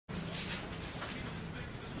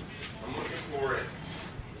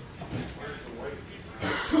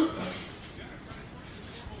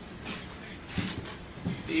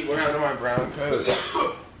What happened to my brown coat?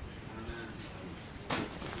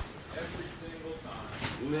 Every single time.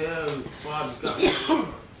 No, Bob's got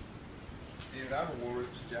David, I have a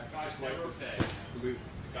Woolrich jacket Guys just like never this. pay. Blue. The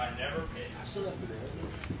guy never pays. I've still got the name.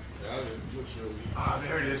 Yeah, it looks really good. Ah,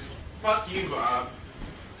 there it is. Fuck you, Bob.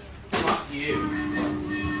 Fuck you.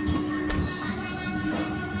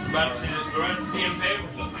 About to see him pay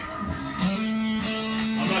for something.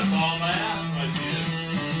 I'm not calling my ass when I see it.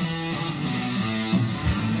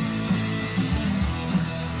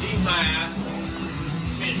 Eat my asshole.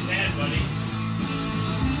 Give me a 10, buddy.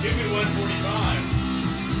 Give me 145.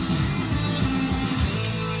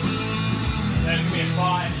 Then give me a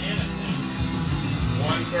 5 and a 10.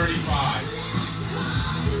 135.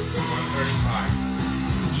 135.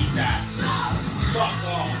 Eat that. Fuck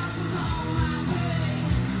off.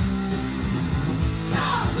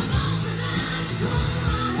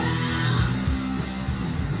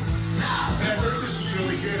 I heard this was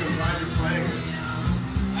really good. I'm glad you're playing it.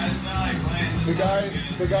 That's not like playing.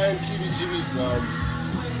 The guy in CBGB's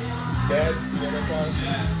bed, you know that guy?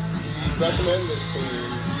 Yeah. He recommended this to me.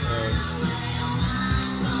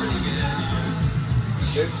 Pretty good.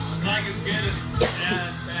 It's. It's like as good as Tad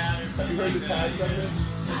or Have you something heard like the Tad that. segment?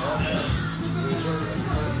 It's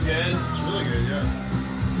good. It's really good,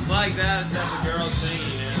 yeah. It's like that except the girls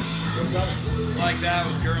singing, man. What's that? It's like that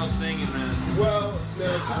with girls singing, man. Well, no,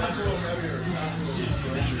 it's a little heavier. It's a little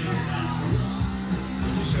grungier.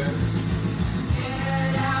 What you said?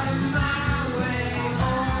 Get out of my way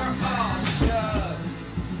or I'll shove.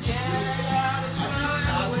 Get out of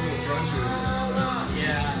That's a little grungier.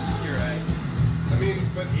 Yeah, you're right. I mean,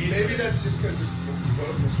 but maybe that's just because the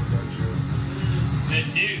vocals are grungier. The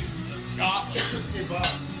Deuce of Scotland. Hey, Bob.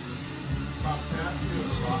 Bob, can I ask you a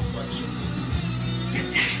rock question?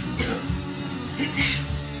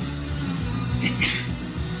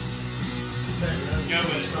 Go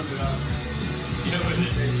with it. Summed it up. Go with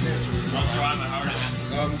it. Maybe just answer it. I'll try my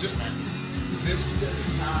hardest. Just this particular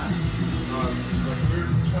time, like we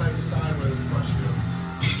were trying to decide whether to crush you.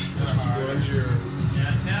 Grungier.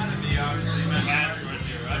 Yeah, Tad and me obviously met last one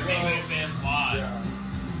here. I've seen both bands live. Yeah.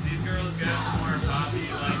 These girls go more poppy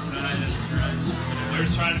like side and grunge. They're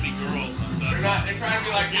just trying to be girls on Sunday. They're trying to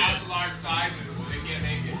be like House of Large Sizes. Well, they can't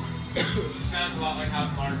make it. Sounds a lot like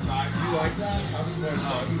House of Large Sizes. You like that? House of Large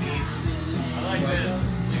Sizes? I like this.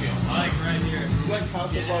 I like right here. You like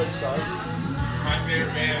House of Large Sizes? My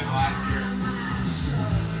favorite band last year.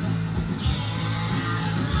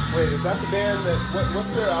 Wait, is that the band that,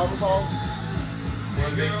 what's their album called?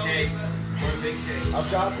 One big cake. One big cake.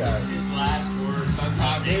 I've got that. His last words. It's on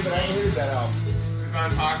top. David, I hated that album. It's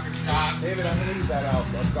on Toxic Shock. David, I hated that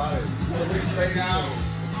album. I've got it. Somebody say now.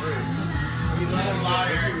 He's not a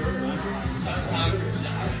liar. I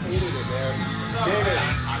hated it, man.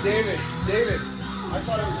 David, I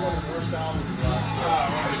thought it was one of the worst albums of last year.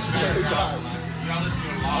 I swear to God. Y'all listen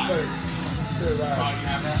to a I lot. thought it's so Oh, bad. you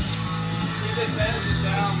have that? He defends his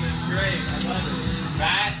album. It's great. I love it.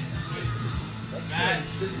 That That's That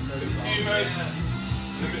good.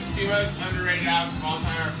 the two most underrated albums of all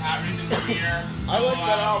time are Pavement and Grungier. I like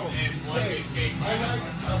that album. And One Hey, Big Cake. I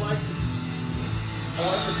like the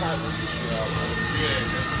Pavement album. Good.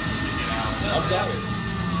 That's a good album. I've got it.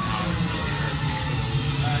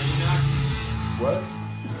 You knocked. What?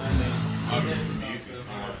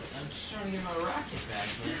 I'm just trying to get my racket back,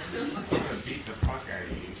 man. gonna beat the fuck out of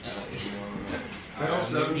you. Bell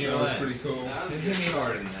 7 show is pretty cool. Give me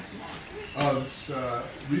harder than that. Oh, this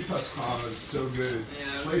Repus Kava is so good.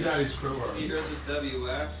 Yeah, Play Daddy's Crowbar. You heard this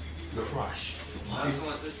WX? The Crush.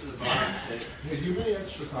 This is a bar. Hey, do you have any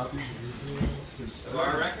extra copies of these? Of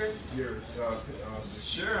our record? Your,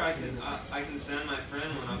 Sure, I can send my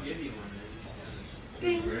friend one. I'll give you one.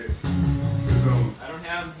 great. 'Cause, I don't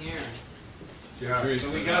have them here. yeah.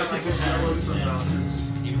 But we got like just a one sometimes.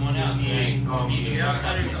 even one out here. I can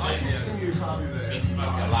Yeah. send you a copy of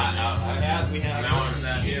that. We have most of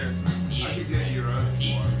that here. I could get your own.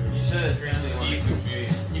 You should.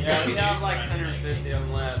 Yeah, we have like 150 of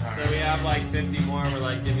them left. So we have like 50 more we're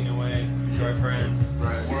like giving away to our friends.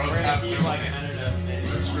 Right. We're gonna keep like 100 of them maybe.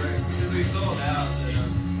 That's great. Because we sold out. So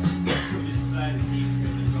we just decided to keep it.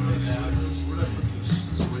 Where did I put this?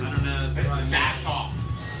 I don't know. It's probably Bash off.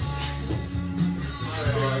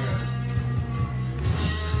 Oh, I got it.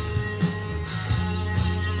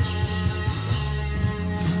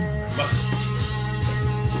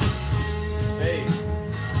 Bass.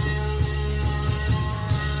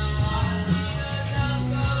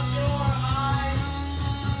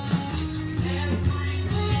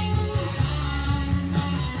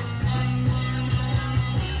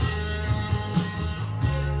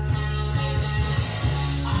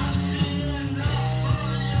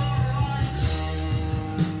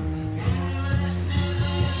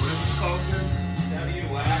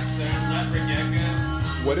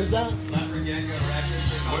 What is that? Leopard Gecko Records.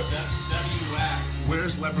 They're called WX.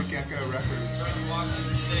 Where's Leopard Gecko Records? It's right in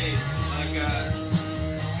Washington State. Like, it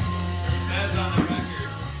says on the record,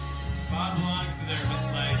 Bob belongs to their,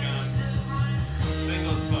 like,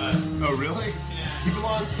 singles club. Oh, really? Yeah. He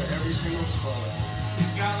belongs to every single club.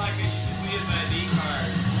 He's got, like, you should see his ID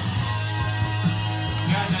card. He's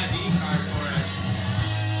got an ID card for it.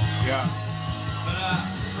 Yeah. But,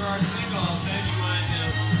 for our single, I'll send you one,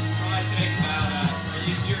 probably take about,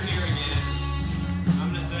 you're here again. I'm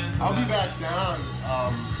gonna send. I'll be back down,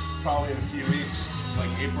 probably in a few weeks, like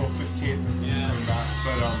April 15th. Yeah. Coming back,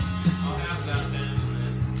 but I'll have about 10 of them.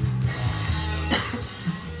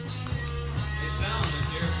 They sell them in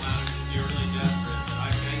beer flowers if you're really desperate, but I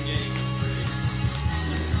can get you for free.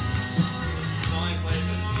 It's the only place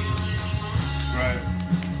I've seen them. right.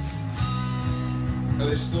 Are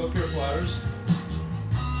they still Pure Platters?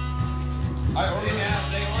 They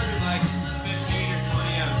ordered like 15 or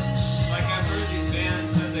 20 of them. Like I've heard these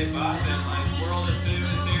bands said they bought them. Like World of Foo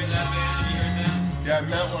is here, that band, have you heard them? Yeah,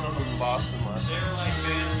 I met one of them in Boston last They year. were like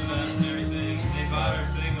fans of us and everything. They bought our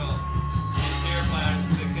single in beer flowers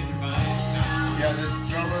because they couldn't buy it. Yeah, the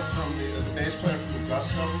drummer from the bass player from the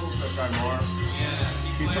Dust Devils, that guy Mark.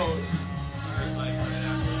 Yeah, He told. or like right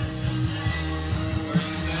after this. What are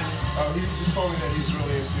you saying? Oh, he just told me that he's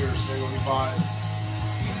really into your single. He bought it.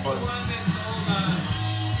 He's the one that sold the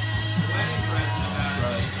wedding present about it.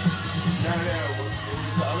 Right. No, it was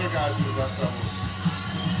the other guys in the Dust Devils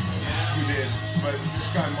who Yeah. did. But this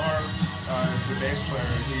guy Mark, the bass player,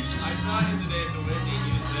 he just. I saw him today at the Whitney.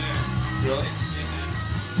 He was there. Really?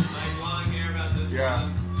 Yeah. Like long hair about this Yeah.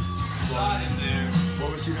 one. I saw him there. What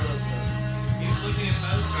was he doing? He was looking at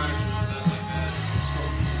postcards and stuff like that. That's cool.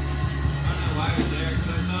 I don't know why he was there because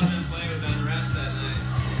I saw them play with Unrest that night.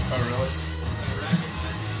 Oh, really? I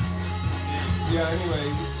recognized him. Yeah. Yeah, anyway.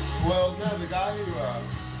 Well, no, the guy who The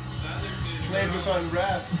other two. played with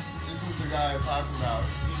Unrest isn't the guy I'm talking about.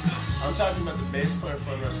 I'm talking about the bass player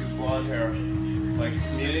for Unrest. He's blonde hair. Like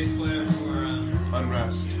Bass me. player for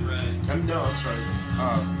Unrest. Right. No, I'm sorry.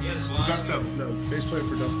 He has blonde. Dust Devils. No, bass player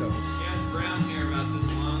for Dust Devils. He has brown hair about this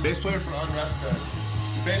long. Bass player for Unrest does.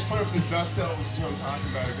 The bass player for the Dust Devils is who I'm talking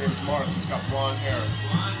about. His name's Mark. He's got blonde hair.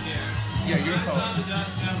 Blonde hair. Yeah, When your I saw color. the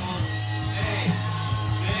Dust Devils. Hey.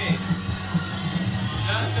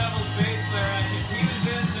 Dust Devils bass player. He was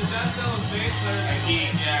in the Dust Devils bass player.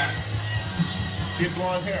 Yeah. He had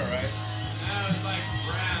blonde hair, right? No, it's like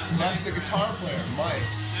brown. That's the Light guitar brown. player, Mike.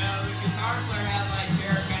 No, the guitar player had like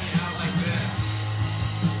hair kind of out like this.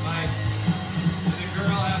 Like the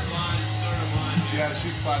girl had blonde, sort of blonde hair. Yeah,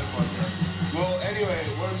 she's platinum blonde hair. Well, anyway,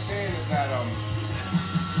 what I'm saying is that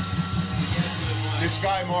this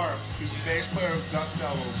guy Mark, who's the bass player of Dust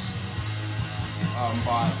Devils,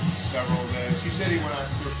 bought several of those. He said he went out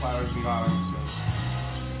to Pure Platters and got them. So.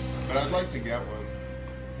 But I'd like to get one.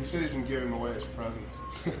 He said he's been giving them away as presents.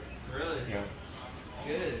 Really? Yeah.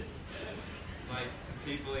 Good. Like to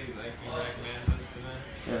people he recommends us to them.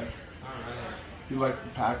 Yeah. All right. He liked the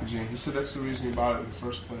packaging. He said that's the reason he bought it in the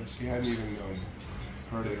first place. He hadn't even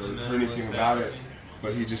heard it or heard anything about it,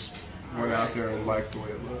 but he just went out there and liked the way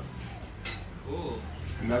it looked. Cool.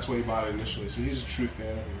 And that's why he bought it initially. So he's a true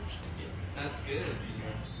fan of yours. That's good.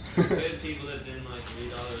 It's good people that didn't like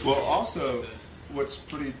read all those. Well, things also, like this. what's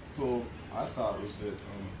pretty cool, I thought, was that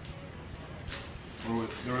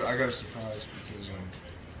I got a surprise because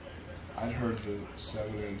I'd heard the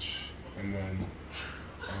 7-inch, and then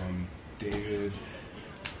David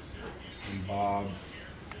and Bob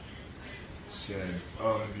said,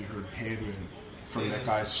 "Oh, have you heard Pavement from that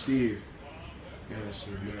guy Steve?" Yeah, I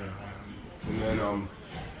said, "No, I haven't."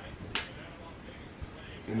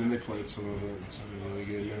 And then they played some of it, and it sounded really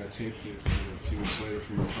good. And then I taped it a few weeks later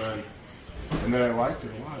from a friend, and then I liked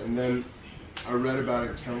it a lot. And then I read about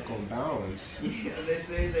it in Chemical Imbalance. Yeah, they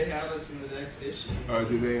say they have us in the next issue. Oh,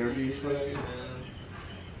 did they interview you for that?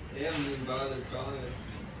 They haven't even bothered calling us.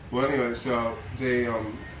 Well, anyway, so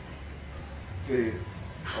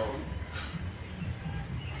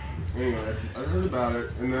anyway, I heard about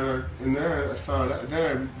it, and then I found out.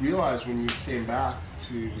 Then I realized when you came back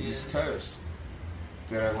to the East Coast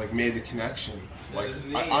that I made the connection,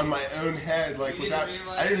 on my own head, without.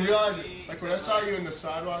 I didn't realize it. Like when I saw you in the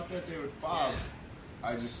sidewalk that day with Bob,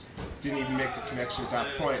 I just didn't even make the connection at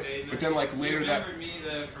that point. But then later that. Me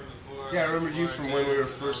though from before. Yeah, I remember you from when we were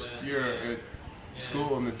first year at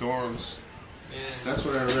school in the dorms. Yeah. That's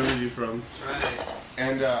what I remember you from. Right.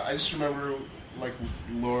 And I just remember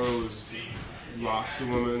Laura was Rasta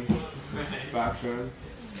woman back then.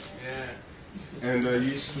 Yeah. And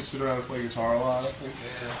you used to sit around and play guitar a lot, I think.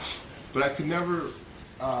 Yeah. But I could never,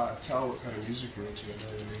 tell what kind of music you're into. I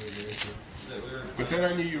never knew what you were into. But then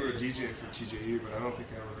I knew you were a DJ for TJU, but I don't think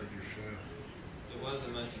I ever heard your show. It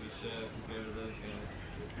wasn't much of a show compared to those guys.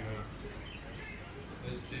 Yeah.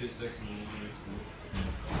 It was 2 to 6 in the morning.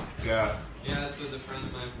 So. Yeah. Yeah, that's what a friend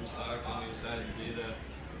of mine from Stockton, we decided to do that.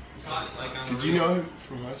 Like on Did you know him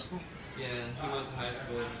from high school? Yeah, he went to high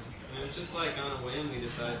school. And it was just like on a whim we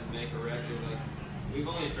decided to make a record. Like, we've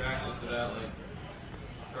only practiced it out like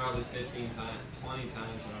probably 15 times, 20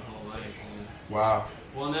 times in our whole life. And, wow.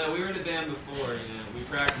 well, no, we were in a band before, you know. We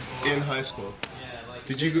practiced a lot. In high school? Yeah, like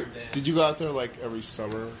Did you go out there like every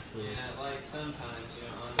summer? Yeah, like sometimes, you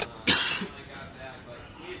know, when I got back, like,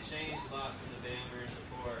 we had changed a lot from the band we were in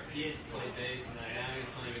before. He had played bass and now he was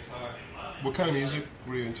playing guitar. What kind of music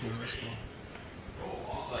were you into in high school?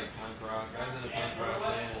 Just like punk rock. I was in a punk rock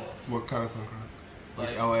band. What kind of punk rock?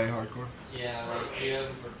 Like LA hardcore? Yeah, like we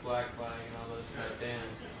opened for Black Flag and all those type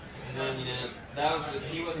bands. And then, you know, that was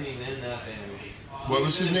he wasn't even in that band. What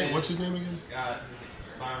was his name? What's his name again? Scott.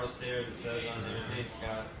 Spiral Stairs, it says on there. His name's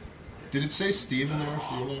Scott. Did it say Steve in there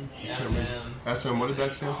for your name? SM. What did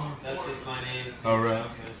that stand for? That's just my name. Oh, right.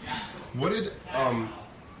 What did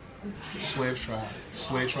Slave Tracks?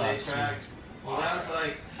 Well, that was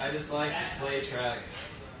like, I just liked the Slave Tracks.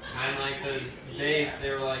 And like those dates,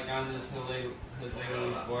 they were like on this Jose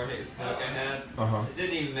Luis Borges book I had. It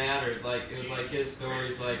didn't even matter. Like, it was like his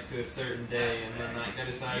stories like to a certain day, and then like I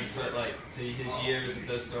decided to put like to his years that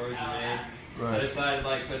those stories were made. Right. I decided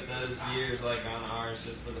like put those years like on ours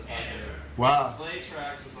just for the fuck of it. Wow. Slave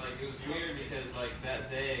Tracks was like, it was weird because like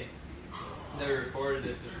that day they reported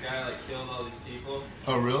that this guy like killed all these people.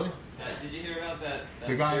 Oh, really? Did you hear about that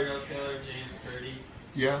the guy, serial killer, James Purdy?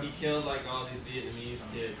 Yeah. He killed like all these Vietnamese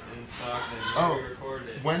kids in Stockton. Oh. We recorded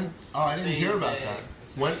it. When? Oh, I didn't hear about that.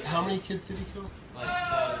 When? How many kids did he kill? Like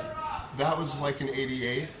 7. That was like in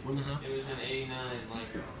 '88 when that happened? It was in '89, like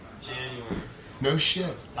January. No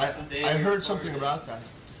shit. I heard something about that.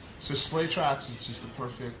 So Slave Tracks was just the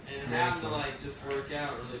perfect. And it happened to like just work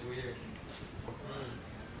out really weird.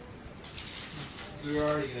 So we were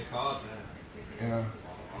already gonna call it that. Yeah.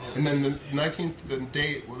 And then the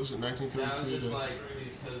date, what was it, 1933? That was just like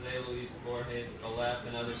these Jose Luis Borges, Aleph,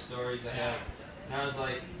 and other stories I had. And I was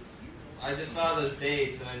like, I just saw those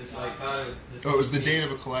dates, and I just like thought it was just... Oh, it was the date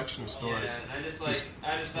of a collection of stories. Yeah, and I just like,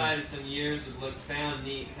 I decided some years would sound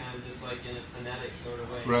neat, kind of just like in a phonetic sort of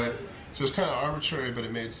way. Right. So it's kind of arbitrary, but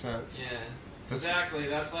it made sense. Yeah. Exactly.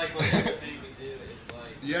 That's like what everything we do. It's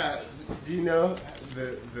like... Yeah. Do you know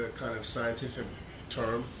the kind of scientific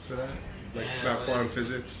term for that? Like about quantum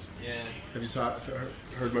physics? Yeah. Have you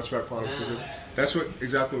heard much about quantum physics? That's what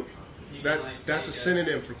exactly. That's a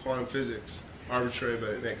synonym for quantum physics. Arbitrary,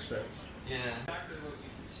 but it makes sense. Yeah. Exactly what we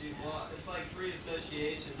shoot. Well, it's like free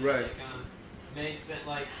association. Right. Like, makes it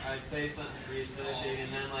like I say something free associated,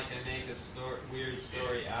 and then like I make a weird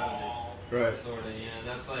story out of it. Right. Sort of. You know,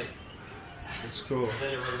 that's like. It's cool.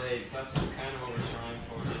 That it relates. That's kind of what we're trying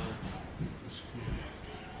for now. It's cool.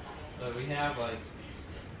 But we have like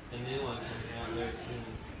a new one coming out very soon.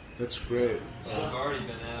 That's great. It's already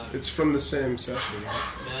been out. It's from the same session,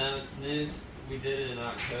 right? No, it's new. We did it in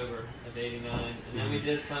October of '89, and then we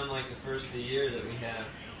did some like the first of the year that we have.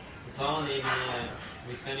 It's all in '89.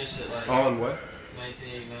 We finished it like all in what?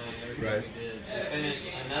 1989. Everything right. We did. We finished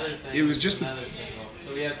another thing. It was just another single.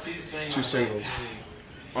 So we have 2 singles. 2 singles.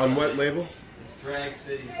 On what label? It's Drag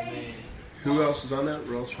City's the name. Who else is on that?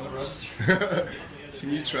 Royal Trucks.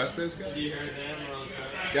 Can you trust those guys? Have you heard of them, Royal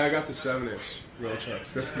Trucks? Yeah, I got the 7-inch Royal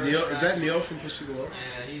Trucks. That's Neil. Is that Neil from Pussy Galore?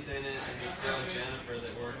 Yeah, he's in it. And his girl Jennifer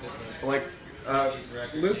that worked at the... Like,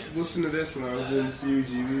 listen to this when I was in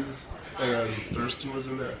CBGB's, and Thurston was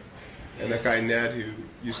in there. And that guy Ned who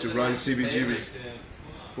used to run CBGB's.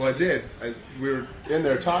 Well, I did. We were in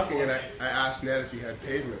there talking, and I asked Ned if he had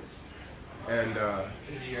Pavement. And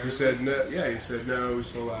he said, no, yeah, he said, no, we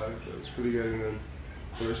sold out. It was pretty good. And then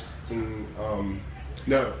Thurston,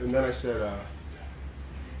 no. And then I said,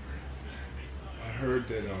 I heard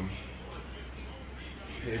that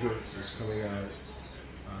Pavement was coming out,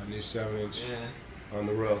 new 7-inch on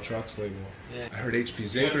the Royal Trucks label. Yeah. I heard HP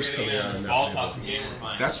Zinker's coming out on that label.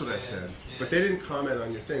 That's what I said. Yeah. But they didn't comment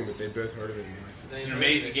on your thing, but they both heard of it. It's an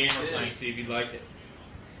amazing game we're playing, see if you'd like it.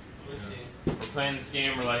 We're playing this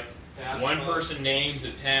game where like one person names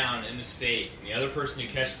a town in the state, and the other person who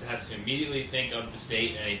catches it has to immediately think of the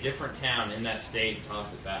state and a different town in that state and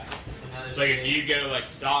toss it back. It's like if you go like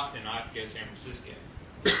Stockton, I have to go to San Francisco.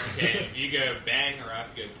 Okay, if you go Bangor, I have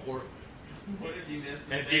to go to Portland. What if you missed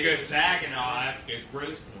it? And if you go Saginaw, I have to go to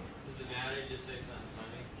Grosse Pointe. Does it matter? Just say something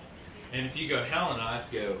funny. And if you go Helena, I have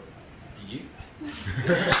to go Butte.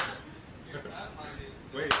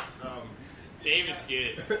 Wait, David's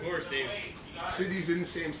good. Of course, David. Cities in the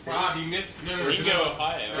same state. Bob, you missed. No, you go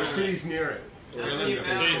Ohio. Or cities near it. Cities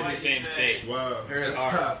in the same state. Wow. That's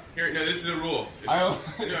tough. Here, no, this is the rules. That's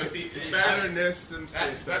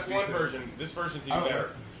one version. This version's even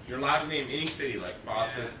better. You're allowed to name any city, like Bob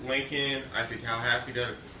says Lincoln, I say Tallahassee.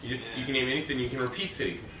 You can name any city. You can repeat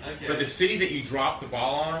cities. Okay. But the city that you dropped the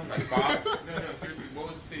ball on, like Bob. no, seriously. What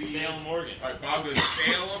was the city? Salem, Oregon. All right, Bob goes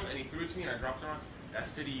Salem, and he threw it to me, and I dropped it on. That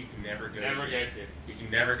city you can never go to. You can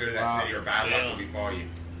never go to that city, or bad luck will befall you.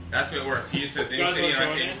 That's what it works. He just says any city, and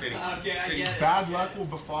I say any city. Okay, I get it. Bad luck will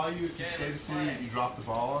befall you if you say the city that you drop the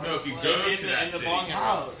ball on? No, if you go to that city.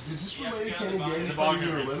 Wow. Is this related to any game you played when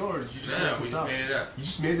you were little, or did you just make this up? Made it up. You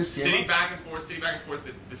just made this game City up? back and forth, city back and forth.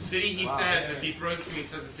 The city he says, if he throws it to me, he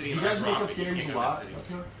says the city, You and I guys make drop up it. You games can't a go to lot? that city.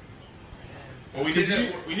 Okay. Well, we did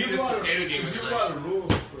this potato game. Because you have a lot of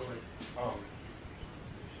rules for, like,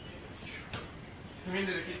 Come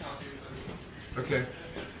into the kitchen, I'll see you. Okay.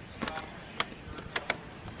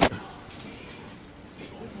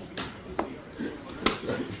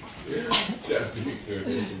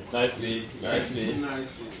 Nice beat. Nice beat.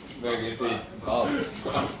 Very good beat. Bob.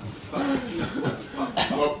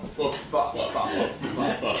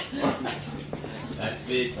 Nice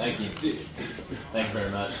beat. Thank you. Thank you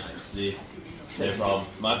very much, Steve. No problem.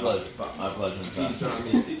 My pleasure. My pleasure. These are on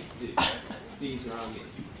me. These are on me.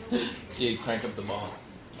 Dude, crank up the ball.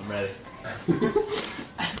 I'm ready. No,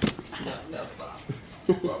 Bob.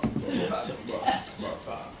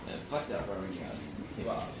 Fuck that Berman guys.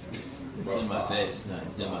 It's in my face. No,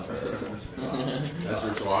 it's in my face. That's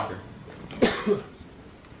Rich Walker.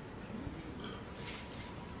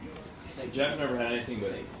 Jeff never had anything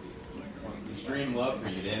but extreme love for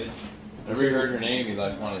you, David. Whenever you heard her name, he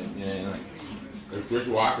like wanted, you know. It's Rich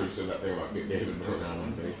Walker who said that thing about David Berman on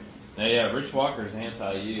one face. Now, yeah, Rich Walker's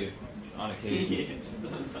anti-you on occasion.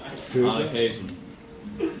 Who is On that? occasion.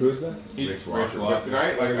 Who is that? Rich Walker. But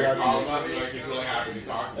tonight, like, I called him up and like, he's really happy to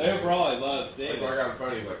talk to me. Overall, he loves Like, David. I got on the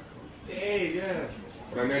phone, he's like, Dave, yeah.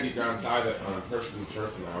 But I know deep down inside that on a person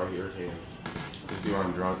I already irritated him. To see when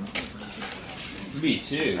I'm drunk. Me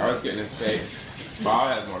too. I was getting his face.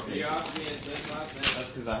 Bob has more You face. offered me a six last night. That's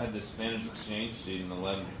because I had this Spanish exchange student in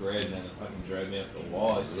 11th grade, and then it fucking drove me up the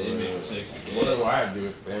wall. He stayed me for 6 days. What do I have to do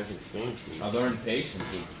with Spanish exchange I students? learned patience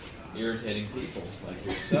with irritating people like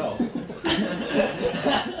yourself. Blank.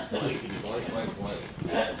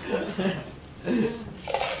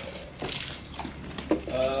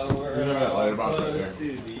 We're You know that light about that Close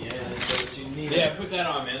there. to the end, but you need Yeah, put that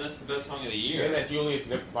on, man. That's the best song of the You year. know that Julius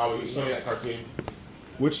Nip, Bob, will you show me that cartoon?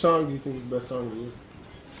 Which song do you think is the best song of the year?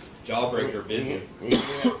 Jawbreaker, busy. Will you show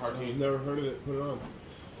me that I've cartoon? never heard of it. Put it on.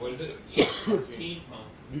 What is it? Teen Pump.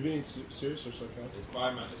 You being serious or sarcastic? It's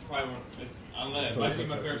probably one. It might be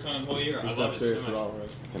my favorite song of the whole year. I It's love not it serious so at much. all, right?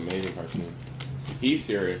 It's an amazing cartoon. He's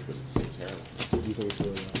serious, but it's terrible. You think it's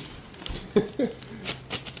really bad?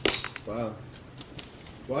 Wow.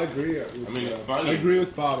 Well, I agree. With, I mean, it's funny. I agree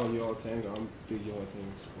with Bob on Yola Tango. I'm a big Yola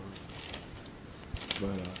Tango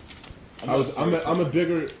supporter. But I'm a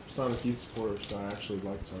bigger Sonic Youth supporter, so I actually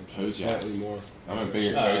like Sonic Youth slightly more. I'm a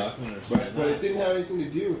bigger I coach. can understand But that. it didn't have anything to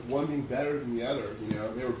do with one being better than the other. You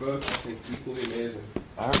know, they were both, I think, equally amazing.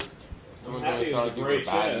 I heard someone going Happy to it tell was a you great were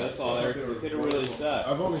show. bad. That's all. It could have really sucked.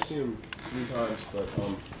 I've only seen them 3 times, but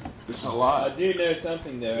this is a I lot. do know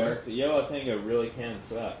something though, Eric. The Yellow Tango really can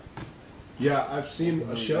suck. Yeah, I've seen a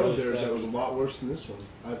Really show of theirs suck. that was a lot worse than this one.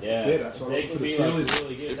 I Yeah, did. I saw they them can for the be like Feelies.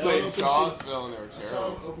 really good. It's That's like open Charlottesville and they were I saw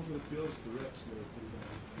terrible. them open for the Feelies, the Rips, and they were pretty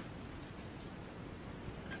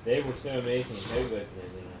bad. They were so amazing in Hoboken.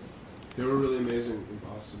 They were really amazing in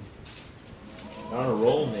Boston. On a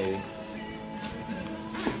roll, maybe.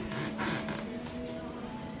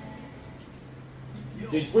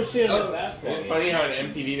 Dude, what's the Oh, basketball It's game? funny how on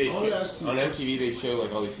MTV they show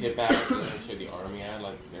like all these hip acts and they show the army ad,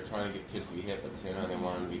 like they're trying to get kids to be hip, but at the same time they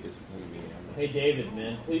want them to be disciplined and be Hey, David,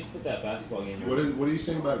 man, please put that basketball game on. What are you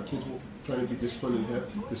saying about kids trying to be disciplined and hip?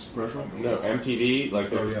 This commercial? No, MTV, like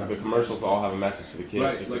the commercials all have a message to the kids.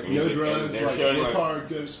 Right, just like like no music, drugs, and they're like showing, work hard,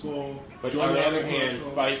 go to school. But join on the the other hand,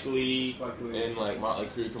 commercials. Spike Lee Spike Lee. and like Motley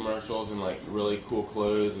Crue commercials and like really cool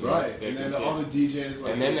clothes and Right, lipstick and then shit. all the DJs.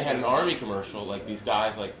 Like, And then they had an army commercial, like these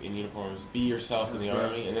guys like in uniforms, be yourself in That's the right.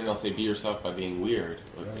 army, and then they'll say be yourself by being weird.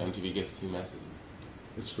 Like Right. MTV gets 2 messages.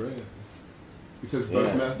 It's great. Because both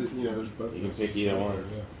Yeah. methods, you know, there's both. You can methods. pick either one.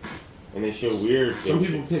 Yeah. And they show weird Some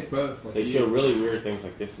things. people pick both. Like They you. show really weird things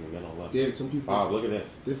like this in the middle. Look. David, some people. Bob, look at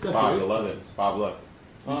this. They've got Bob, great you'll love pictures. this. Bob, look.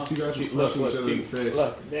 These 2 guys are Look, punching each other in the face.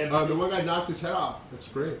 Look. The one guy knocked his head off. That's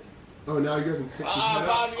great. Oh, now he goes and picks his head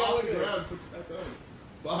Bob, up you gotta off look the at ground and puts it back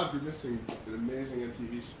on. Bob, you're missing an amazing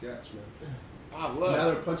MTV sketch, man. Now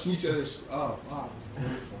they're punching each other's. Oh, wow.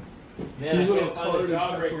 Yeah, I can't find the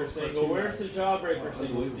Jawbreaker single. Where's the Jawbreaker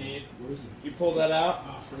single, Steve? Where is it? You pulled that out?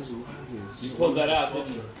 Oh, Frozen Lions. You pulled that out,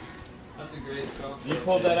 didn't you? That's a great sculpture. You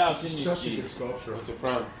pulled that out, didn't you, Such a Steve? good sculpture. What's it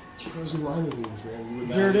from? It's Frozen Lions, man. You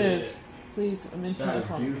would Here it not- is. Please, I'm into That the is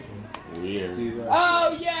song. beautiful. Weird. See that?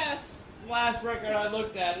 Oh, yes! Last record I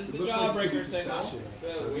looked at is It the looks like it could Jawbreaker be single. pistachios.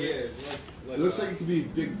 So weird. It looks like it could be a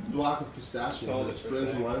big block of pistachio. Sold But it's it for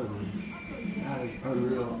Frozen sale. Lions. That is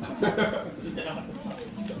unreal.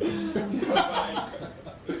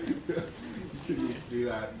 You couldn't even do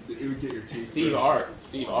that. It would get your teeth. Steve burst. Art.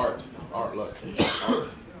 Steve Art. Art, look. Art.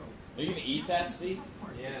 Are you gonna eat that, Steve?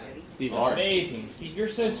 Yeah. Steve Art. Amazing, Steve. You're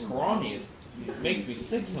so scrawny. It makes me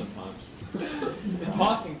sick sometimes.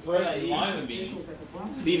 Tossing frozen lima beans.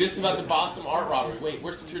 Steve, this is about the Boston art robbery. Wait,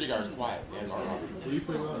 where's security guards? Quiet. They had an art robbery. What are you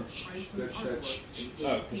putting on?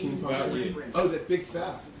 Oh, King Kong. Oh, that big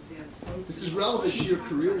theft. This is relevant to your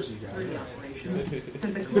careers, you guys.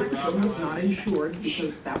 Said the collection was not insured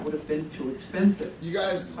because that would have been too expensive. You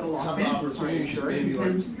guys But a Los have the Angeles opportunity to insurance maybe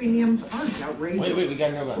intends like. premiums aren't outrageous. Wait, we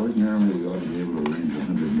gotta know about this. Ordinarily, we ought to be able to arrange $100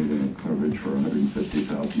 million of coverage for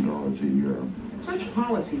 $150,000 a year. Such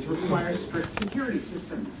policies require strict security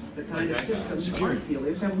systems, the kind of systems art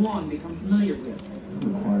dealers have long become familiar with. It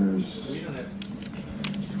requires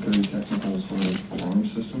very technical sort of alarm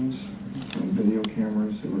systems, video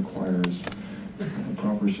cameras. It requires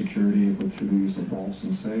proper security with through the use of vaults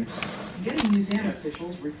and safes. Getting museum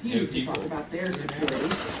officials refused to talk about their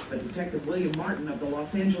security, but Detective William Martin of the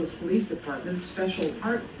Los Angeles Police Department's Special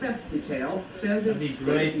Art Theft Detail says it's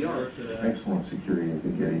state-of-the-art. Excellent security at the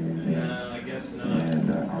Getty Museum. No, I guess not.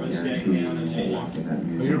 And I'll guarantee you walking that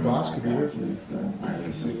museum. Your boss could be here.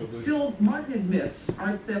 Still, Martin admits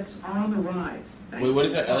art thefts are on the rise. Wait, what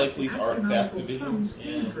is that, LA Police Art Theft Division?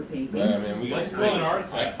 Yeah. Man, we got Let's go an art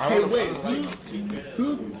theft. Hey, wait.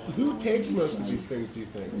 Who takes most of these things? Do you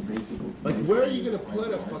think? Like, where are you gonna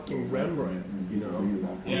put a fucking Rembrandt? You know,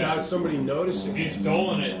 without somebody noticing. You've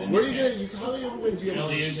stolen it. Where are you gonna? You probably wouldn't be able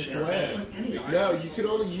to Use it in your display it. No, you could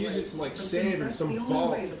only use it to like save in some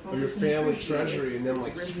vault of your family treasury, and then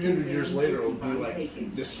like 300 years later, it'll be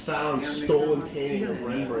like this found stolen painting of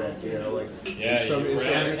Rembrandt. You know, like Yeah, in some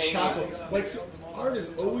Rembrandt rich castle. Like art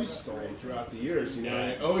is always stolen throughout the years. You know,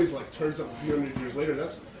 and it always like turns up a few hundred years later.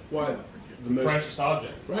 That's why the most Precious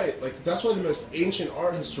object. right, like that's why the most ancient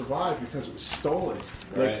art has survived, because it was stolen.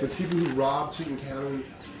 Like Right. the people who robbed Tutankhamun's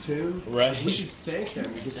tomb, Right. we should thank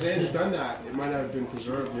them, because if they hadn't done that, it might not have been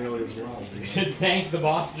preserved nearly as well. We should thank the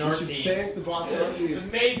Boston We art should thieves. thank the Boston art It's thieves.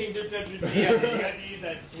 amazing. You have to use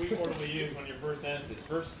that sweet word we use when your first sentence is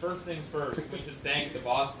first things first. We should thank the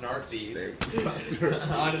Boston art thieves.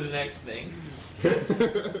 On to the next thing.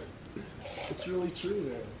 It's really true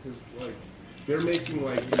though, because like they're making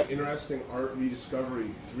like interesting art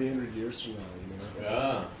rediscovery 300 years from now.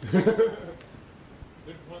 Yeah. You know.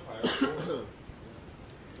 Good point, Pyro.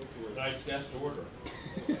 Tonight's guest order.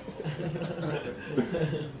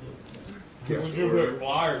 Guess We do order. put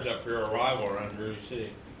flyers up for your arrival around Jersey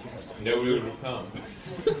City. Nobody would have come.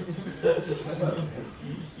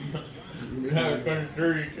 Yeah, it's been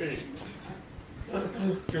Jersey City.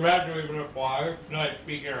 Can you imagine we put a flyer tonight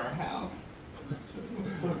speaking in our house?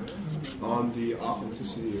 On the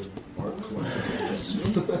authenticity of art collections.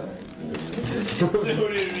 Nobody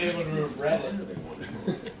would be able to have read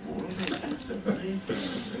it.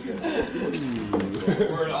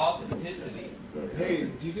 Word authenticity. Hey,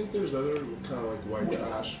 do you think there's other kind of like white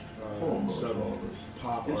trash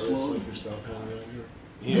pop artists like yourself around here?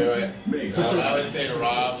 You know, I would say to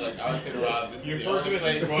Rob, this You is the only refer to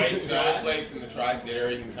it as place, white this is the only place in the tri-state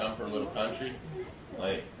area you can come for a little country.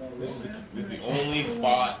 Like, this is the only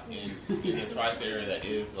spot in the tri-state area that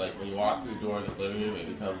is, like, when you walk through the door of this living room, it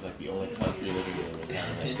becomes, like, the only country living room in town.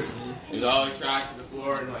 Like, there's always trash to the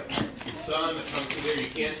floor, and, like, the sun that comes through there, you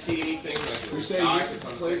can't see anything. Like, You're the saying sky this that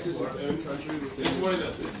comes place through is the its floor. own country This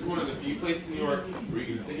is one of the few places in New York where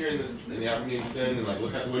you can sit here in the afternoon sun and like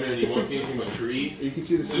look out the window and you won't see anything but trees. You can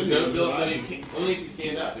see the There's city. no on the building, horizon. only if you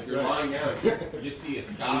stand up. If you're lying down, you just see a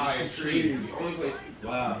sky and trees. It's the only place.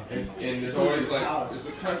 Wow. And there's always like there's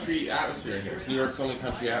a country atmosphere in here. It's New York's only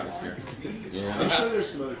country atmosphere. You know? I'm sure there's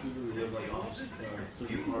some other people who live like off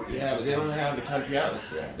certain parts. Yeah, but they don't have the country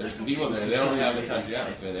atmosphere. There's some people there. They don't have the country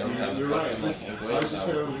atmosphere. They don't have the You're right. fucking This, like. I was just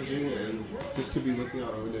in Virginia, and this could be looking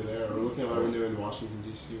out my window there, or looking out my window in Washington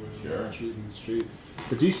D.C. where there are trees in the street.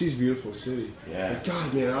 But D.C.'s a beautiful city. Yeah. But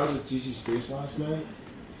God, man, I was at D.C. Space last night.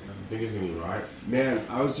 I think it's gonna be riots. Man,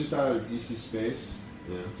 I was just out of D.C. Space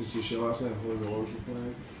Yeah. to see a show last night. Holy the Orange were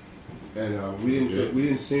playing. And we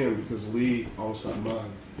didn't see him because Lee almost got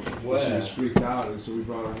mugged. What? She was freaked out, and so we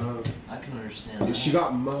brought her home. I can understand. And she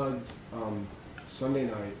got mugged Sunday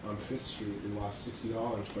night on 5th Street and lost $60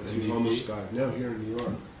 by two homeless guys. No, here in New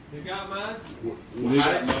York. You got mugged?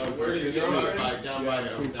 Where did you go? Down by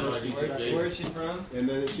DC. Where is she from? And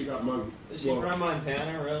then she got mugged. Is she from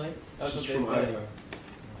Montana, really? That's what they say. Idaho.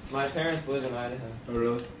 My parents live in Idaho. Oh,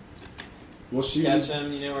 really? Well, she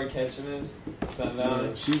Ketchum, you know where Ketchum is? Sun Valley.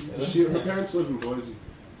 No, her parents live in Boise.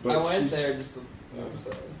 But I went there just.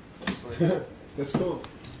 That's cool.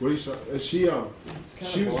 What are you saying? She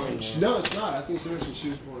boring, no, it's not. I think it's interesting. She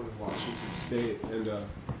was born in Washington State and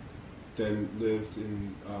then lived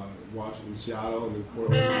in Washington, Seattle, and then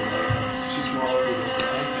Portland. She's from all over.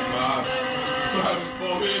 Bob,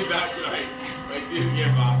 well, we did that tonight. Like, didn't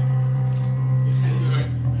get Bob.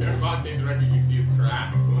 Bob takes the record. You see his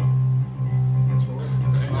crack. That's what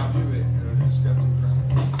Bob knew it, and I just got some crack.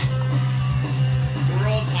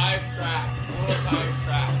 World highest crack. World highest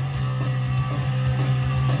crack.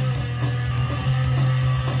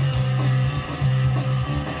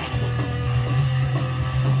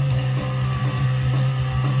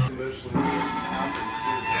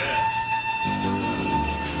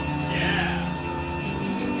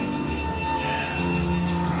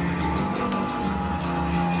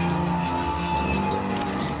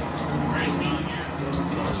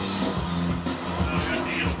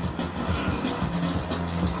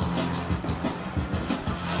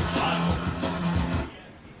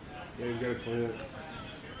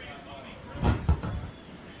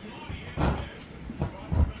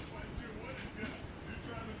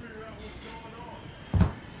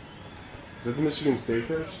 Is that the Michigan State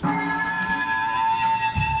fish? He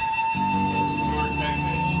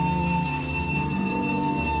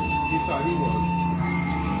thought he won.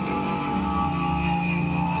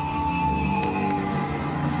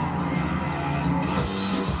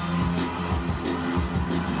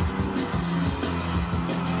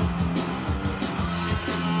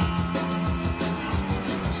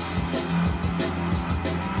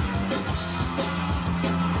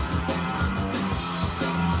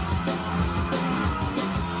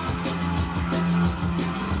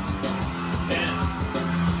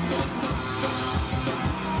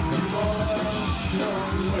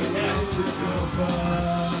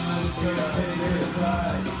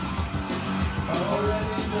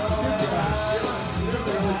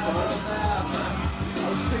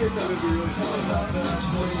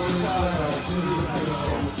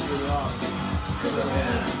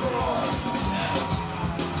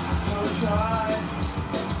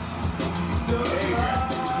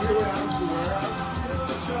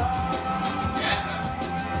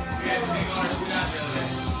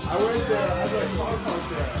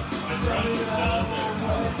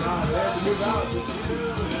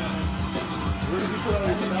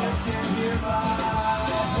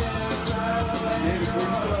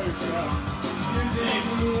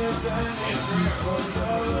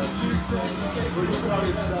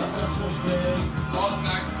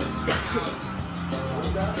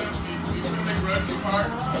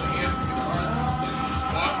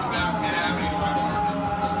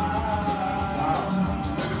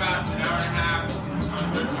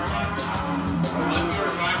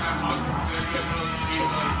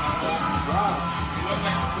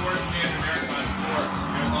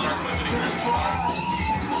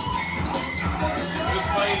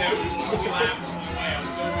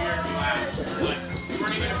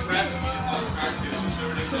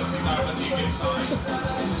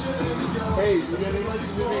 Hey, you got anyone to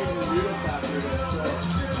do in the unit factory?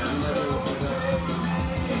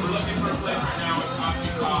 We're looking for a place right now with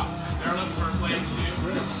Coffee Cop. They're looking for a place too.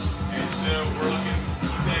 And so we're looking,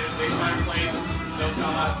 they find a place, they'll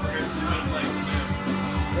sell out for a place too.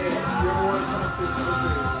 Hey, you ever want to come to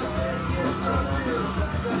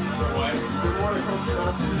What? You ever want to come to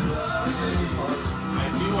I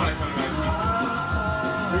do want to come back to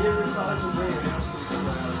bring in your cars and bring it out.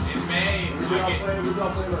 In May, We got to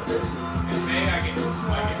play our basement. in May I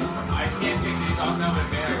can't take days off now, but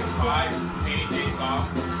in May I get 5 paid days off.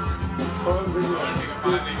 I want to take a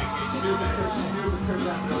 5-day vacation.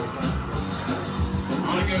 I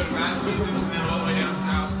want to go to Massachusetts and then all the way down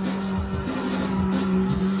south.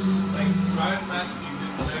 Like, drive to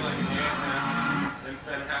Massachusetts, spend like a day and a half, then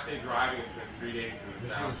spend a half day driving and spend 3 days in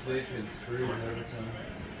the south. This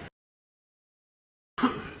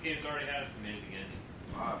game's already had its amazing ending.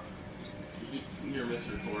 Wow. You should hear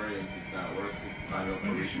Mr. Torrey and since that works, it's kind of a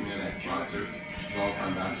Richmond that sponsors his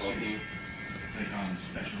all-time basketball team.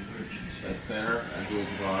 That center and dual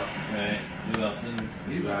guard. Right. Who else in?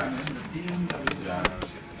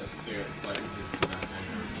 That's fair. Like, this is the best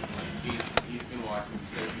thing. He's been watching. He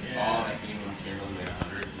says he saw that game when Chamberlain made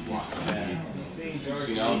 100. He watched it. He's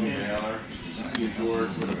seen Elton Baylor. He's seen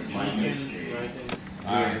George with Mike.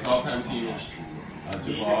 His all-time team is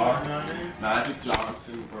Jabbar, Magic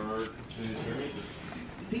Johnson, Bird,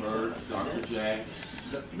 Dr. J.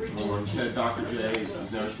 Or said Dr. J.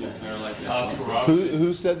 I've never seen a player like that.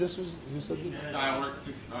 Who said this was? Who said this? I worked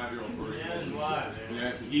 65-year-old Bird.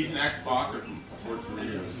 Yeah, he's an ex-boxer from Puerto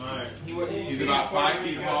Rico. He's about 5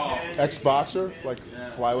 feet tall. Ex-boxer, like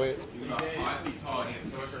flyweight. He's about 5 feet tall. He has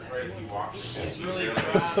so much arthritis. He walks. It's really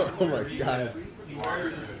proud. Oh my god. He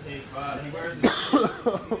wears his tape. He wears his.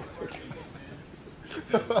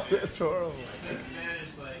 That's horrible. It's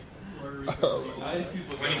Spanish, like Puerto Rico.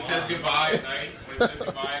 When he says goodbye at night,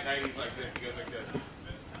 he's like this. He goes like this.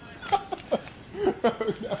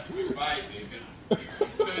 Goodbye, David. He's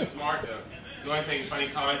so smart, though. The only thing, funny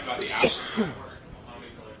comment about the hour.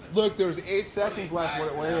 Look, there was 8 seconds left when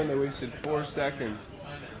it went in. They wasted 4 seconds.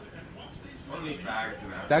 Only bags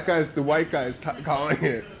in that. That guy's the white guy's calling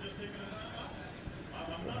it.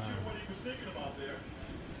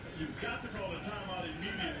 You've got to call a timeout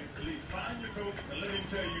immediately. Find your coach and let him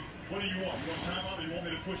tell you, what do you want? You want timeout or you want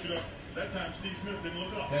me to push it up? That time Steve Smith didn't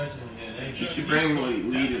look up. You should bring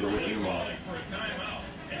Lee to the Whitney Law.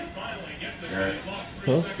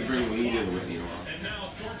 Huh? To bring Lee to the Whitney Law.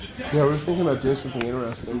 Yeah, we're thinking about doing something It's a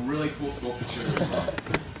interesting. really cool sculpture.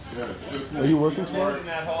 Yeah, it's so cool. Are you working tomorrow? Missing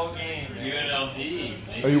that whole game.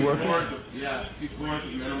 UNLV. Are you working? Yeah, 2 floors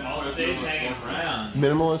of minimum. All stays hanging around.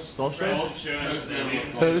 Minimalist sculpture?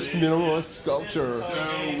 Post minimalist sculpture.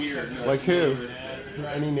 So weird. Like who?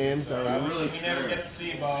 Any names? I don't know. Really We never get to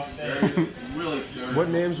see Ball State. really scared. What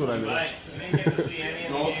names would I know? We didn't get to see any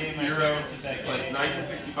of the game. It's like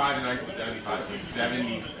 1965 to 1975. It's like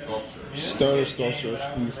 70s sculpture. Stoner sculpture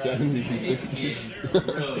from the 70s and 60s.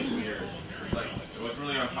 Really weird. It's like, it was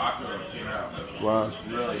really unpopular when it came out. But Wow.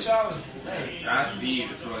 really. The shot was late. That's Steve.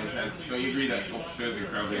 It's really intense. Don't you agree that sculpture shows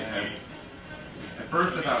incredibly intense? At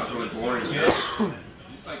first I thought it was really boring.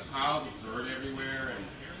 Just like piles of dirt everywhere. And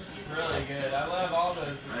It's really good. I love all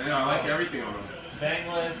those. I know, I like everything on those.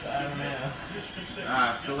 Bangless, I don't know.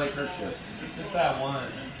 I still like her shit. Just that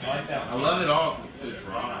one. I like that I one. love it all because it's so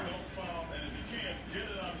dry.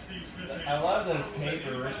 I love those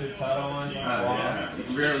paper Richard Tuttle ones on the wall. Yeah, you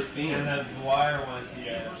can barely see And them. the wire ones he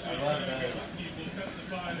has. I love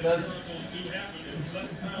those. Those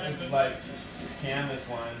like canvas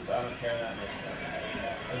ones, I don't care that much.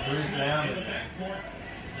 Bruce Down.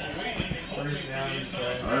 Bruce Down. I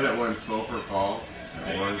heard that one Sulphur Falls.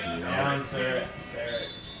 Orange and yellow. Down, sir.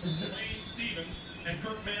 And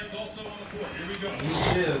Kirkman's also on the court. Here we go.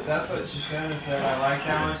 You do. That's what Shoshana said. I like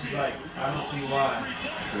that one. She's like, I don't see why.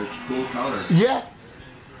 It's cool colors. Yes!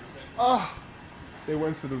 Oh, they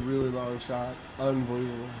went for the really long shot.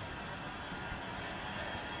 Unbelievable.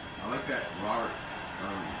 I like that Robert,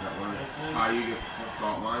 that one, how you get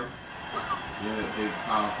salt mine. You know that big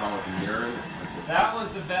pile of salt with the mirror in it? That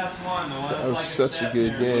was the best one. The one That that's was like such a step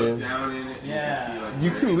good there. game. Down in it. Yeah.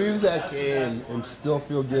 You can lose that game and still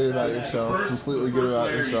feel good about yourself, completely good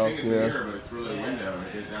about yourself, you you know. know. But it's really a window and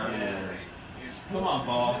it goes down in there. Come on,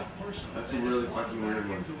 Ball. That's a really fucking weird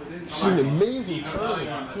one. It's an amazing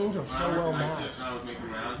tournament. The teams are so well matched.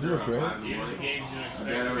 You're great. And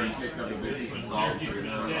then over and picked up a big piece of salt for your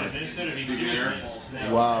tongue, like souvenir.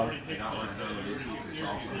 Wow. I got one of those big pieces of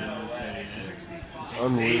salt. It's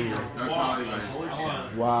unbelievable. No quality, but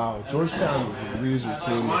Wow. Georgetown was a loser I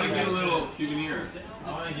team. want to get a little souvenir. I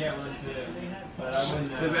want to get one too, but I wouldn't.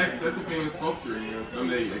 Because that's a famous sculpture, you know.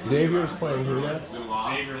 Someday, like, Xavier's playing who next?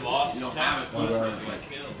 Xavier lost. You don't have it. So it's Right. like,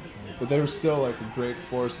 But they were still like a great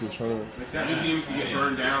force in the tournament. like that museum could get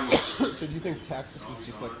burned down. So do you think Texas is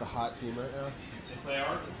just like the hot team right now? They play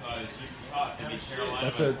Arkansas. It's just as hot. They beat Carolina.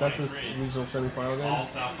 That's a by 23. regional semifinal game. All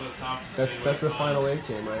Southwest Conference. That's a final 8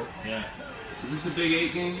 game, right? Yeah. Is this a Big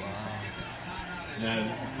 8 game? No,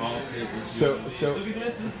 this is Ball State. So Look at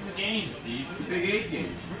this. This is a game, Steve. It's a Big 8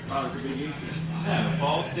 game. Oh, it's a Big 8 game. Yeah,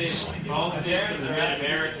 Ball State from the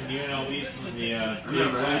Mid-American, UNLV from the I Big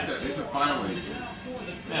know, but West. it's a final 8 game.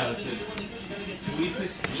 No, it's a Sweet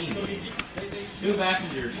 16 game. Go back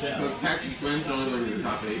into your So show. Texas wins only going to the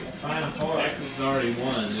top 8. Final four. Texas has already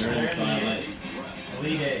won. They're in the final 8.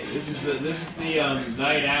 Elite Eight. This is the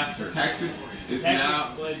night after. Texas is Texas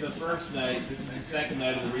now. played the first night. This is the second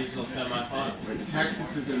night of the regional semifinal. Like, Texas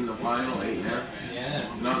is in the final 8 now.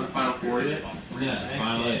 Yeah. Not in the final 4 yet. Yeah,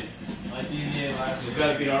 final 8. Like UVA last We've year.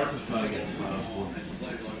 got to beat Arkansas to get to the final 4.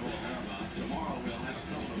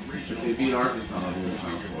 If they beat Arkansas, they'll be in the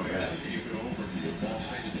final 4. Yeah.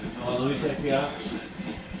 Hold on, let me check you out.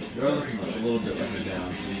 They're looking like a little bit like a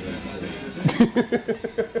down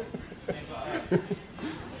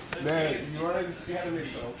Man, you want to see how to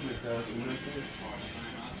make the ultimate dance in Memphis?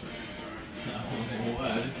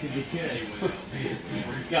 What? This could be kid.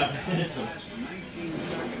 It's got potential. 19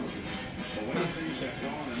 seconds. But when he checked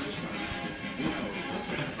on in this one, you know,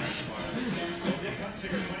 here comes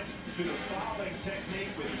Clint to the fouling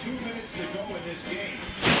technique with 2 minutes to go in this game.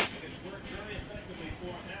 And it's worked very effectively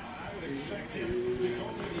for him now. I would expect him to go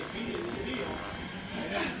for the immediate steal and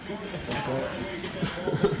then go to the foul where he gets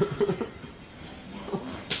that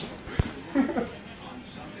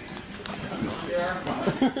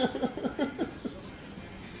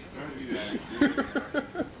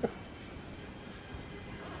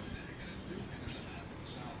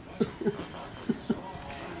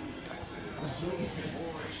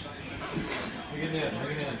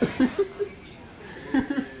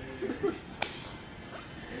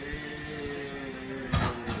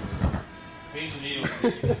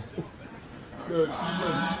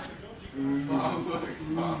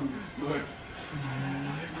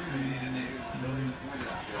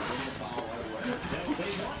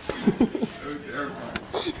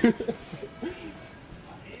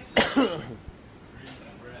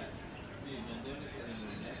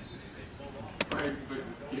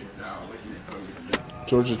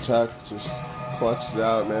Georgia Tech just clutched it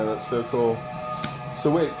out, man. That's so cool. So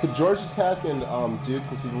wait, could Georgia Tech and Duke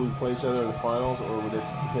conceivably play each other in the finals, or would they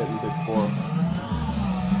hit in Big Four?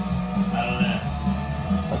 I don't know.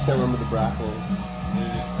 I can't remember the bracket.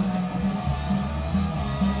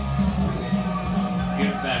 Give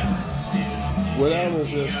it back, Stephen. What album is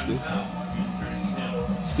this, Steve?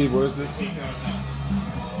 Steve, what is this?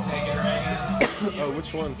 Oh,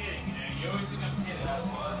 which one?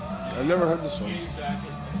 I've never heard this one.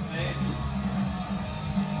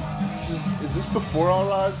 Is this before All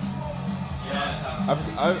Rise?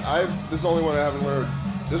 Yeah. This is the only one I haven't heard.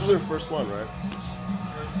 This was their first one, right?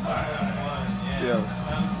 Yeah.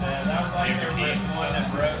 That was like their first one that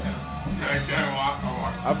broke them.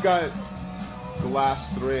 I've got the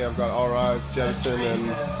last three. I've got All Rise, Jettison,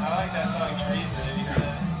 and... I like that song Treason. Have you heard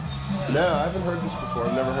that? No, I haven't heard this before.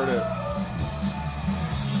 I've never heard it.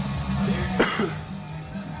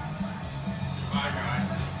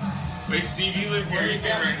 Wait, Steve, you live here. You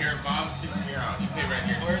stay right here. Bob's kicking me out. You stay right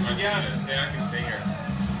here. Where's he going? Say I can stay here.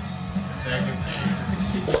 Say I can stay here.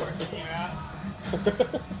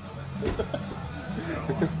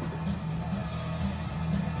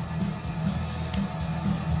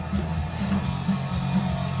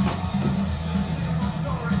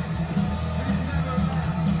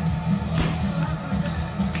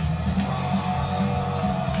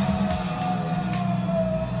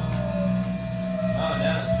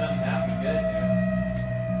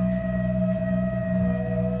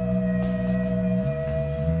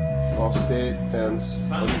 State fans.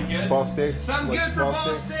 Something good. Ball State. Something like good for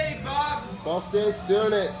Ball State, Bob. Ball State's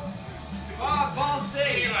doing it. Bob, Ball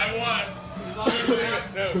State. I won.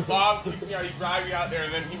 No, Bob kicked me out. He dragged me out there,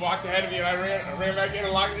 and then he walked ahead of me, and I ran back in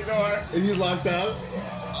and locked the door. And he's locked out?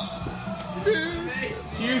 Dude,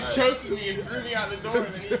 he was choking me and threw me out the door,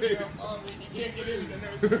 and then he came on me. You can't get in.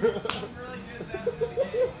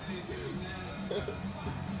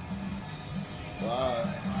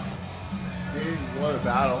 Wow. He won a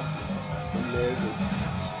battle. It's amazing.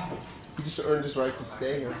 He just earned his right to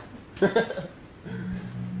stay here.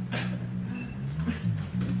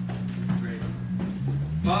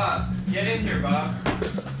 Bob, get in here, Bob.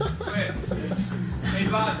 Quick. Hey,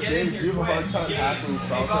 Bob, get in here. You have a hard time hacking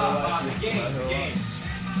Hey, Bob, the game.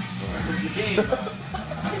 The game, Bob.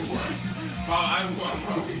 Bob, I won,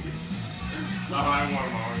 Bob. I won,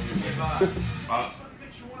 Hey, Bob.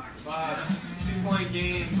 Bob, 2-point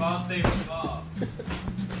game. Ball State with the ball.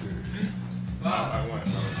 Bob, I won.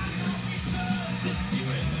 You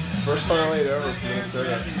win. First final eight ever for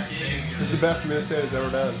Minnesota. This is the best Minnesota's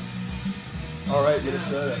ever done. All right,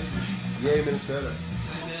 Minnesota. Yay, Minnesota.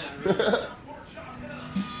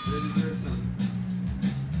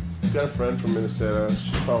 I've got a friend from Minnesota.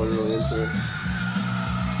 She's probably really into it.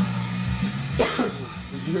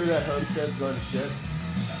 Did you hear that Homestead's going to shit?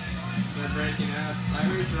 They're breaking up. I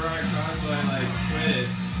heard Gerard Crosby quit it.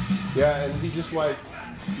 Yeah, and he just like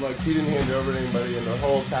he didn't hand it over to anybody, and the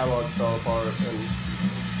whole catalog fell apart. And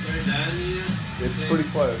they're done, it's pretty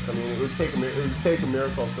close. I mean, it would take a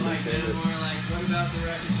miracle for them to save it. What about the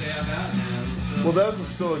records they have out now? Well, those will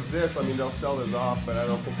still exist. I mean, they'll sell those off, but I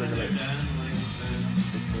don't think they're gonna.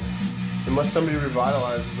 Unless somebody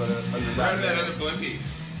revitalizes it under Grab that other blimpy.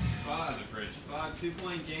 Bob,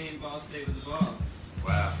 2-point game. Ball State with the ball.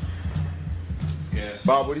 Wow.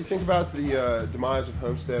 Bob, what do you think about the demise of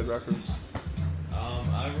Homestead Records?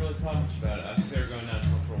 I really talk much about it. I think they were going down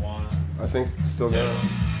for a while. I think it's still going.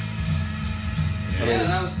 Yeah,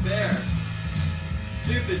 that was fair.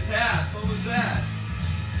 Stupid pass. What was that?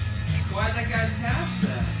 Why'd that guy pass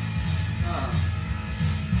that? Huh.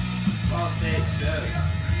 Ball State shows.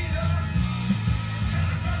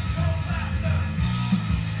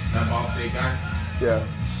 That Ball State guy? Yeah.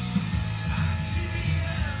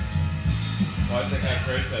 Why is that guy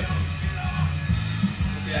protesting?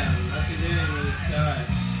 Yeah, what's he doing with his tie?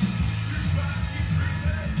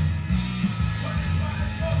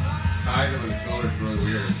 Ties on the shoulder is really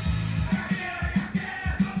weird.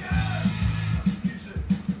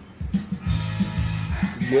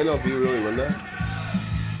 Did UNLV really win that?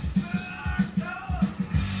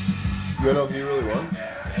 UNLV really won?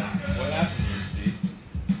 Yeah. What happened here, Steve?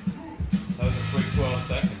 That was a quick 12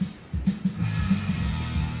 seconds.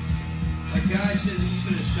 That guy should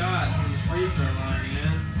have shot from the free throw line,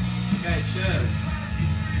 man. That guy chose.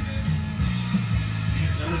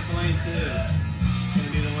 Number 22. Gonna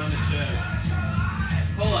be the one that chose.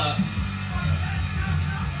 Pull up.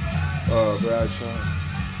 Oh, Brad Shaw.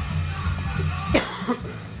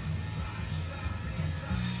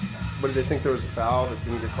 But did they think there was a foul that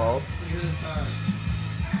didn't get called? Look at the time.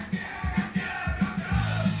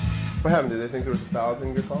 What happened? Did they think there was a foul that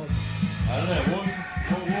didn't get called? I don't know. What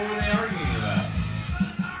were they arguing about?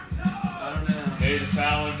 I don't know. Maybe the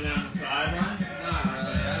foul went down the sideline? Not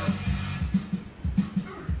really.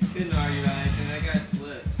 I couldn't argue about anything. That guy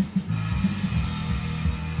slipped.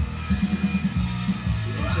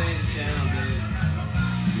 You can change the channel, dude.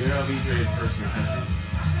 UNLV traded person attention.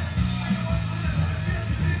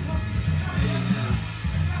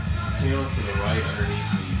 He goes to the right underneath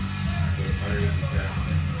the tap.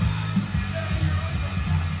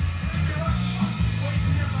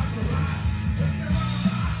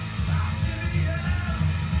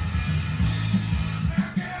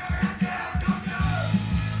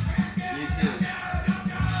 You too.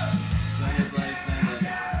 Send it, buddy, send it.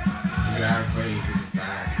 Look at Aaron Clay, he's just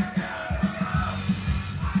back.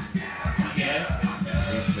 Yeah. I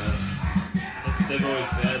think so. That's what they've always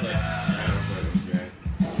said, like, Aaron Clay was gay.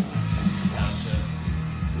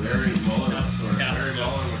 Larry Mullen was sort of effing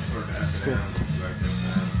out. Like this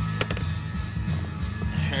now.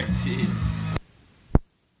 guaranteed.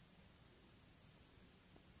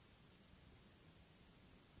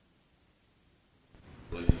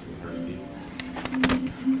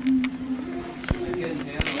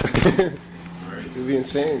 It'd be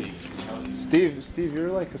insane. Steve,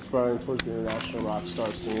 you're like aspiring towards the international rock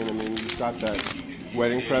star scene. I mean, you've got that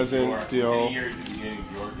wedding present deal.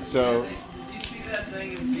 So, did you see that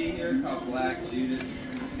thing you see here called Black Judas?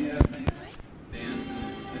 Did you see that thing? Bands in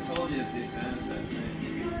it. I told you if they sent us that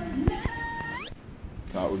thing.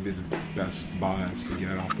 that would be the best buys to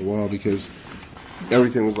get off the wall because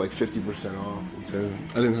everything was like 50% off. And so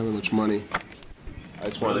I didn't have that much money. I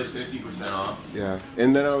just wanted 50% off? Yeah.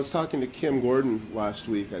 And then I was talking to Kim Gordon last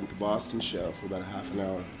week at the Boston show for about a half an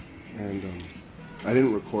hour. And I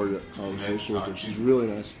didn't record a conversation with her. She's really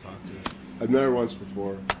nice to talk to. I've met her once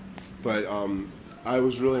before. But I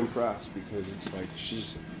was really impressed because it's like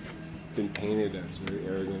she's been painted as very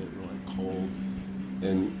arrogant and like cold.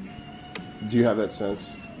 And do you have that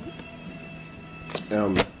sense? You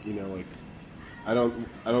know, like I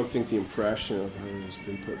don't think the impression of her has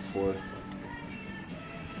been put forth.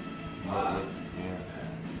 I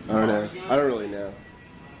don't know. I don't really know.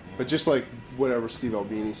 But just like whatever Steve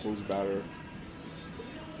Albini sings about her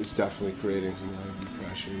is definitely creating some kind of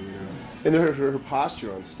impression, you know. And her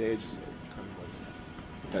posture on stage is like, kind of like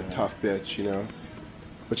that tough bitch, you know.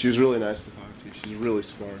 But she was really nice to talk to. She's really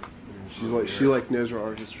smart. You know, she knows her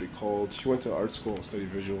art history cold. She went to art school and studied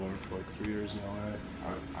visual art for like 3 years in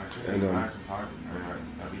LA.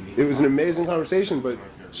 It was an amazing conversation, but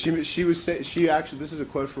she actually, this is a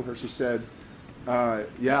quote from her. She said,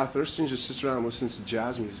 "Yeah, Thurston just sits around and listens to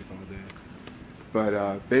jazz music all day,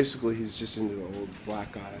 but basically he's just into the old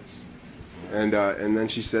black guys." And then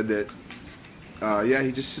she said that, yeah,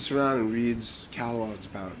 he just sits around and reads catalogs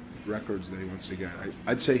about records that he wants to get.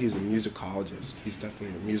 I'd say he's a musicologist. He's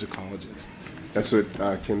definitely a musicologist. That's what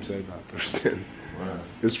Kim said about Thurston. Wow.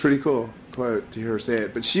 It was pretty cool quote to hear her say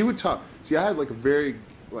it. But she would talk. See, I had like a very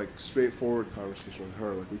like straightforward conversation with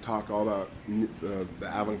her. Like we talked all about the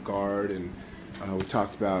avant-garde, and we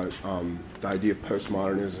talked about the idea of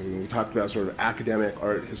postmodernism, and we talked about sort of academic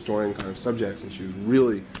art historian kind of subjects, and she was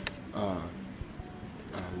really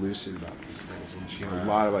lucid about these things. And she had a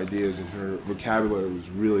lot of ideas, and her vocabulary was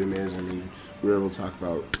really amazing. I mean, we were able to talk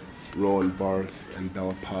about Roland Barthes and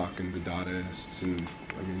Belle Epoque and the Dadaists, and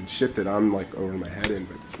I mean shit that I'm like over my head in,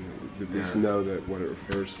 but you know, at least know that what it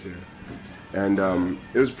refers to. And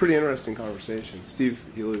it was a pretty interesting conversation. Steve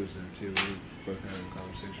Healy was there too. We both had a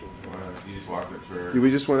conversation with him. You just walked up for... Yeah,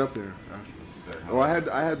 we just went up there after. Well,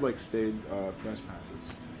 I had like stayed press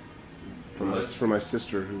passes for my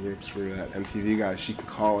sister who works for that MTV guy. She could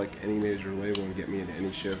call like any major label and get me into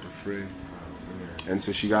any show for free. And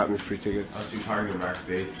so she got me free tickets. Oh, so you talking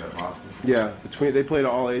backstage at Boston? Yeah, they played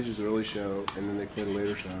All Ages early show, and then they played a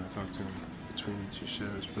later show. I talked to them between the two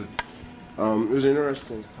shows, but it was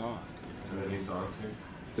interesting to talk. Their new songs here?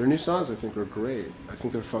 Their new songs, I think, are great. I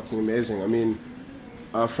think they're fucking amazing. I mean,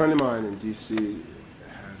 a friend of mine in D.C.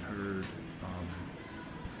 had heard,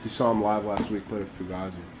 he saw them live last week, played with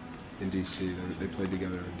Fugazi in D.C. They played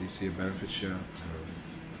together in D.C., a benefit show.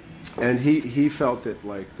 And he felt that,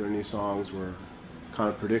 like, their new songs were kind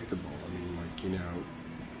of predictable. I mean, like, you know,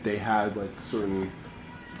 they had, like, certain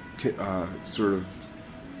sort of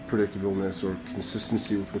predictableness or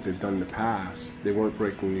consistency with what they've done in the past. They weren't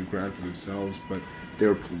breaking new ground for themselves, but they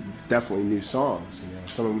were definitely new songs. You know,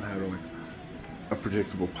 some of them had like a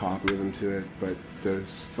predictable pop rhythm to it, but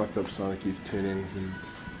those fucked up Sonic Youth tunings and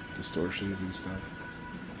distortions and stuff.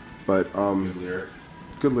 But good lyrics.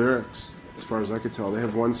 Good lyrics, as far as I could tell. They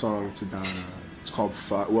have one song. It's about it's called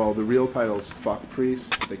Fuck. Well, the real title is Fuck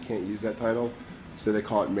Priest. They can't use that title, so they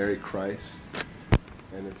call it Mary Christ,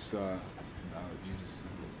 and it's about Jesus,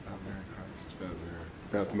 about Mary Christ,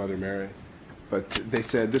 about the Mother Mary. But they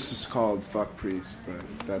said this is called Fuck Priest, but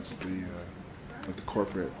that's the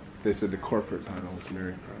corporate. They said the corporate title is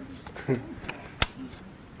Mary Christ.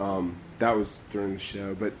 That was during the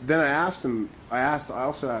show. But then I asked him. I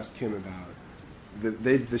also asked Kim about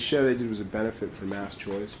the show they did was a benefit for Mass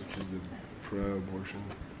Choice, which is the pro-abortion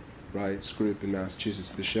rights group in Massachusetts.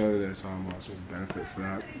 The show that I saw him watch was a benefit for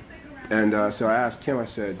that. And so I asked Kim. I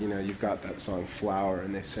said, you know, you've got that song Flower,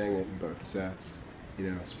 and they sang it in both sets.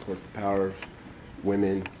 You know, support the power of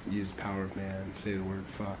women, use the power of man, say the word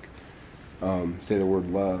fuck, say the word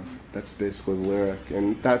love. That's basically the lyric.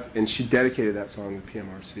 And she dedicated that song to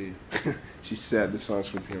PMRC. She said the song's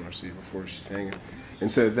from PMRC before she sang it.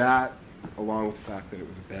 And so that, along with the fact that it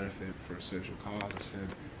was a benefit for a social cause, I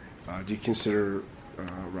said, do you consider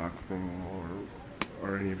rock and roll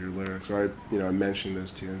or any of your lyrics? Or I mentioned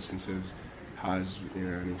those two instances. Has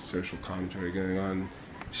any social commentary going on?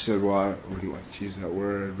 She said, well, I wouldn't like to use that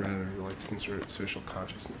word. I'd rather like to consider it social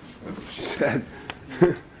consciousness. That's what she said.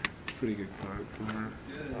 Pretty good quote from her.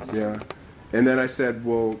 Yeah. And then I said,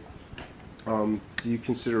 well, do you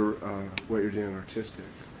consider what you're doing artistic?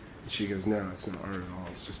 And she goes, no, it's not art at all.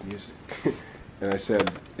 It's just music. And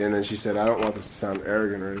then she said, I don't want this to sound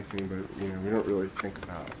arrogant or anything, but we don't really think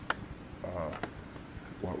about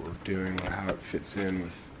what we're doing or how it fits in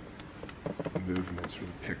with the movements or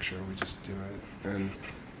the picture. We just do it. And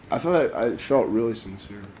I thought I felt really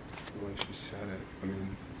sincere when she said it. I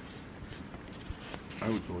mean, I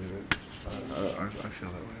would believe it. I feel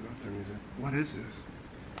that way about their music. What is this?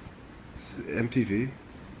 MTV?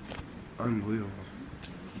 Unbelievable.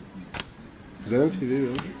 Is that MTV,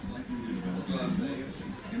 really?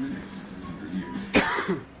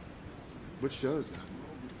 What show is that?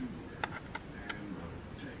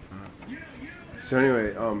 So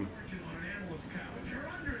anyway,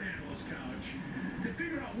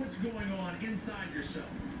 what's going on inside yourself.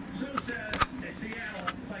 So says a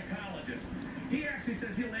Seattle psychologist. He actually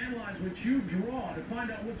says he'll analyze what you draw to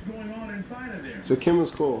find out what's going on inside of there. So Kim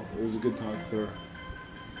was cool. It was a good talk to her.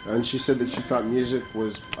 And she said that she thought music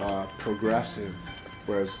was progressive,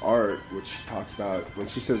 whereas art, which she talks about, when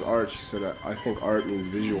she says art, she said, I think art means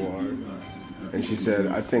visual art. And she said,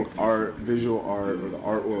 I think art, visual art, or the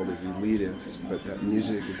art world is elitist, but that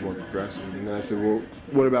music is more progressive. And then I said, well,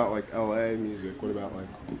 what about like LA music? What about like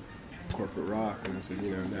corporate rock? And I said,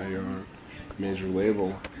 now you're on a major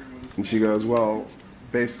label. And she goes, well,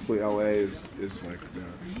 basically LA is like the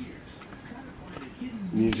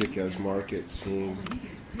music as market scene.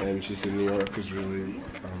 And she said New York is really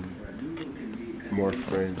more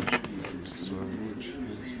fringe.